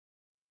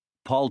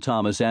Paul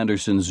Thomas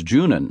Anderson's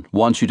Junun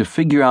wants you to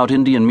figure out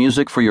Indian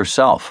music for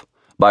yourself,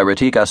 by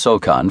Ratik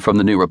Asokan from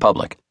the New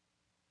Republic.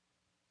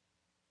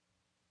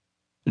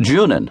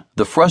 Junun,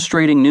 the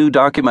frustrating new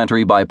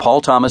documentary by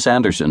Paul Thomas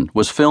Anderson,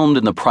 was filmed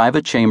in the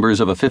private chambers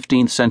of a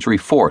 15th century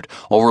fort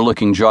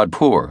overlooking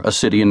Jodhpur, a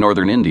city in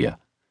northern India.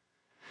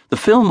 The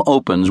film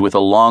opens with a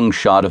long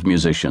shot of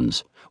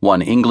musicians,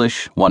 one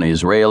English, one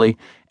Israeli,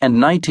 and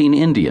 19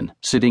 Indian,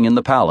 sitting in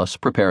the palace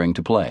preparing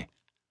to play.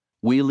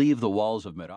 We leave the walls of